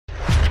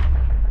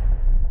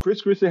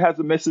Chris Christie has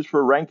a message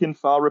for rank and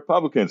file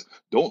Republicans.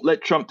 Don't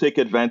let Trump take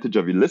advantage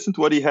of you. Listen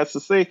to what he has to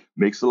say.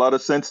 Makes a lot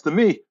of sense to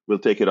me. We'll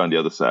take it on the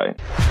other side.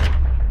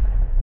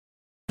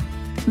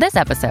 This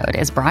episode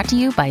is brought to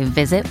you by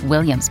Visit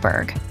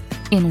Williamsburg.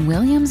 In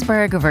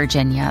Williamsburg,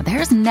 Virginia,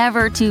 there's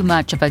never too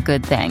much of a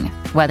good thing.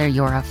 Whether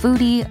you're a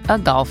foodie, a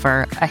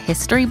golfer, a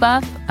history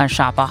buff, a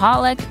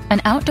shopaholic,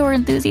 an outdoor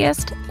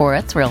enthusiast, or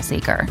a thrill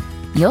seeker,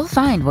 you'll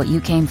find what you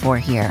came for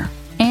here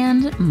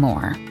and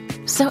more.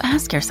 So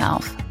ask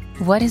yourself,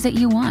 what is it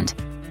you want?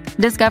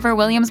 Discover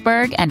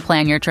Williamsburg and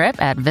plan your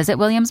trip at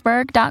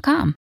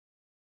visitwilliamsburg.com.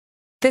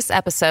 This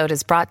episode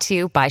is brought to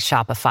you by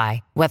Shopify.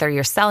 Whether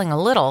you're selling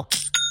a little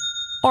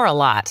or a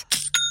lot,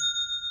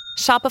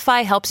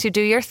 Shopify helps you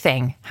do your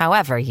thing,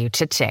 however you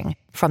cha-ching.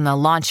 From the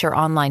launch your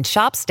online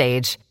shop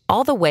stage,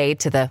 all the way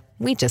to the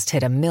we just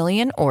hit 1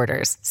 million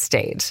orders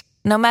stage.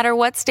 No matter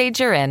what stage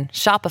you're in,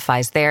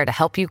 Shopify's there to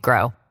help you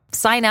grow.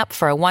 Sign up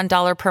for a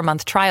 $1 per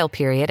month trial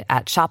period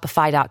at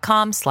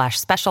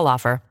shopify.com/special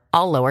offer,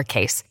 all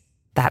lowercase.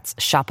 That's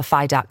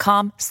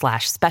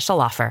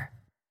shopify.com/special offer.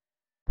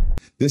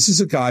 This is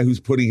a guy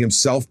who's putting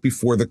himself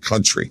before the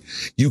country.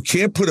 You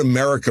can't put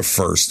America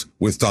first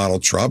with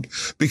Donald Trump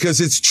because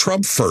it's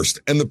Trump first.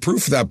 And the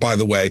proof of that, by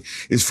the way,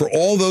 is for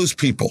all those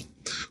people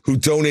who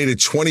donated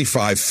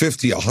 $25,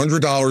 $50,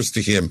 $100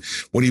 to him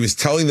when he was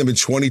telling them in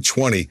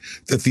 2020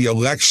 that the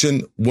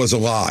election was a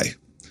lie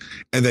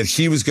and that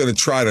he was going to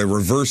try to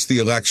reverse the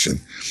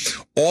election.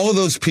 All of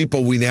those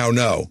people we now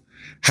know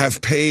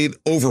have paid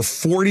over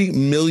 $40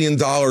 million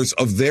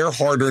of their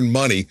hard-earned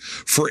money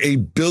for a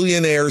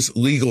billionaire's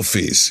legal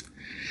fees.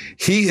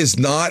 He is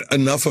not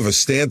enough of a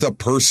stand-up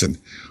person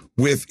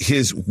with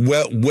his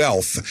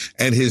wealth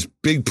and his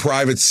big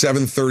private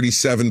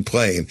 737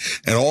 plane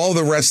and all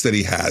the rest that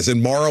he has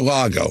and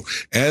Mar-a-Lago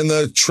and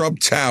the Trump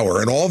Tower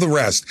and all the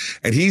rest.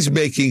 And he's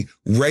making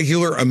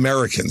regular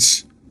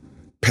Americans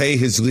pay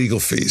his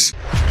legal fees.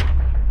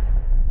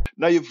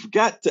 Now, you've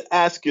got to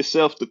ask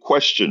yourself the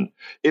question,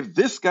 if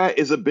this guy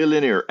is a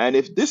billionaire and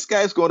if this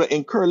guy is going to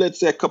incur, let's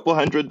say, a couple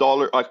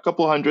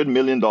 $100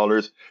 million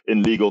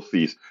in legal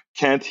fees,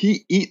 can't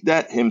he eat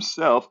that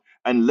himself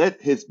and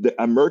let the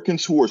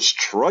Americans who are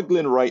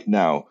struggling right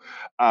now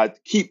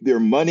keep their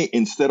money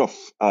instead of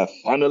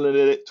funneling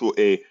it to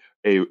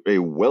a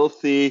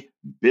wealthy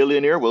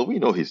billionaire? Well, we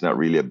know he's not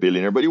really a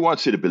billionaire, but he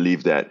wants you to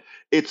believe that.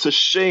 It's a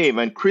shame.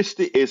 And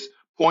Christie is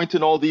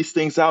pointing all these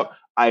things out.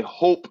 I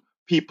hope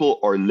people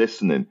are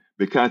listening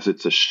because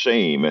it's a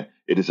shame.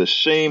 It is a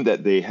shame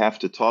that they have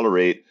to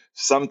tolerate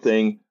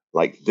something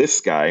like this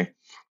guy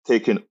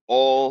taking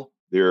all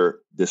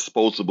their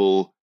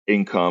disposable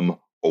income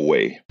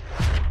away.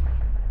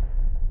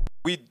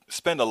 We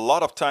spend a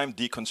lot of time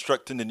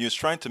deconstructing the news,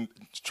 trying to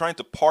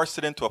parse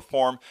it into a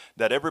form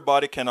that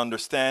everybody can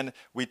understand.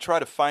 We try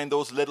to find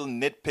those little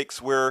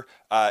nitpicks where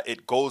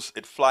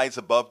it flies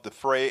above the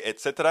fray,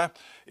 etc.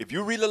 If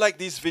you really like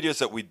these videos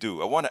that we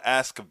do, I want to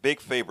ask a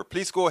big favor.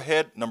 Please go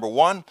ahead, number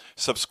 1,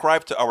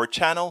 subscribe to our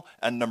channel,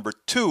 and number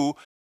 2,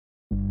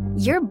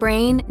 your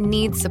brain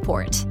needs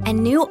support, and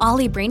new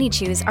Ollie Brainy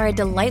Chews are a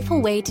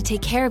delightful way to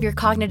take care of your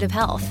cognitive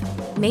health.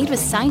 Made with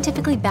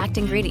scientifically backed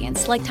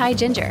ingredients like Thai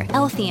ginger,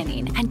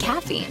 L-theanine, and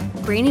caffeine,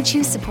 Brainy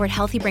Chews support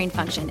healthy brain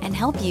function and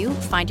help you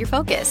find your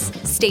focus,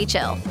 stay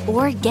chill,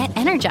 or get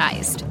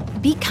energized.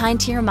 Be kind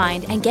to your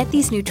mind and get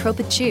these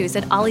nootropic chews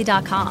at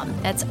ollie.com.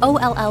 That's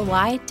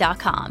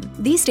OLLY.com.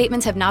 These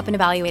statements have not been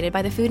evaluated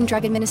by the Food and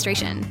Drug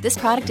Administration. This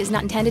product is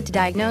not intended to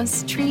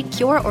diagnose, treat,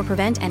 cure, or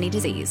prevent any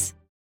disease.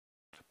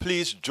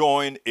 please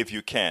join if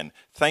you can.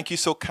 Thank you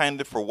so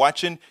kindly for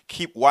watching.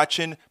 Keep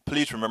watching.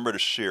 Please remember to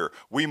share.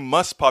 We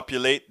must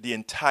populate the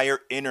entire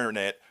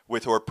internet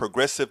with our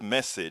progressive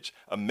message,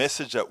 a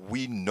message that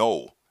we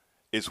know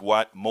is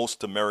what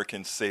most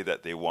Americans say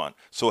that they want.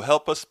 So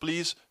help us,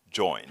 please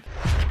join.